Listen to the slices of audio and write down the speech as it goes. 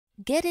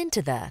Get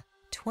into the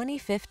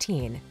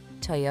 2015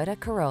 Toyota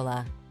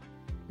Corolla.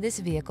 This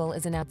vehicle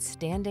is an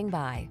outstanding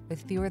buy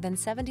with fewer than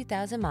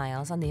 70,000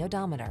 miles on the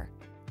odometer.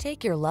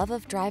 Take your love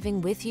of driving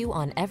with you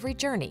on every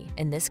journey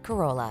in this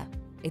Corolla.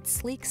 Its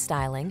sleek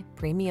styling,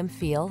 premium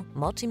feel,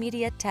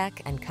 multimedia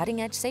tech, and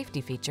cutting-edge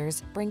safety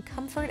features bring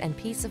comfort and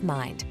peace of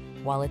mind,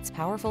 while its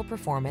powerful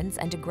performance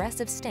and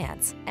aggressive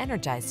stance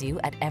energize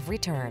you at every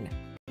turn.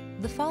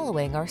 The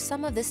following are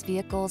some of this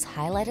vehicle's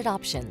highlighted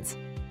options: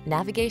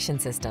 navigation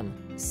system,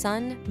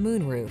 sun,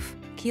 moonroof,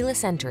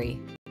 keyless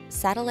entry,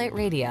 satellite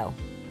radio,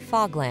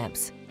 fog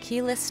lamps,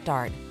 keyless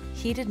start,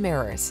 heated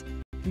mirrors,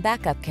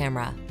 backup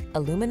camera,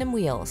 aluminum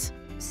wheels,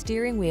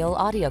 steering wheel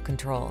audio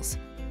controls.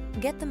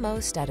 Get the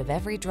most out of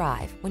every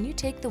drive when you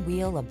take the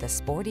wheel of the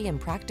sporty and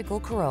practical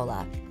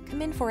Corolla.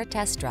 Come in for a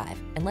test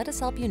drive and let us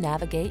help you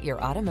navigate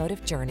your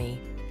automotive journey.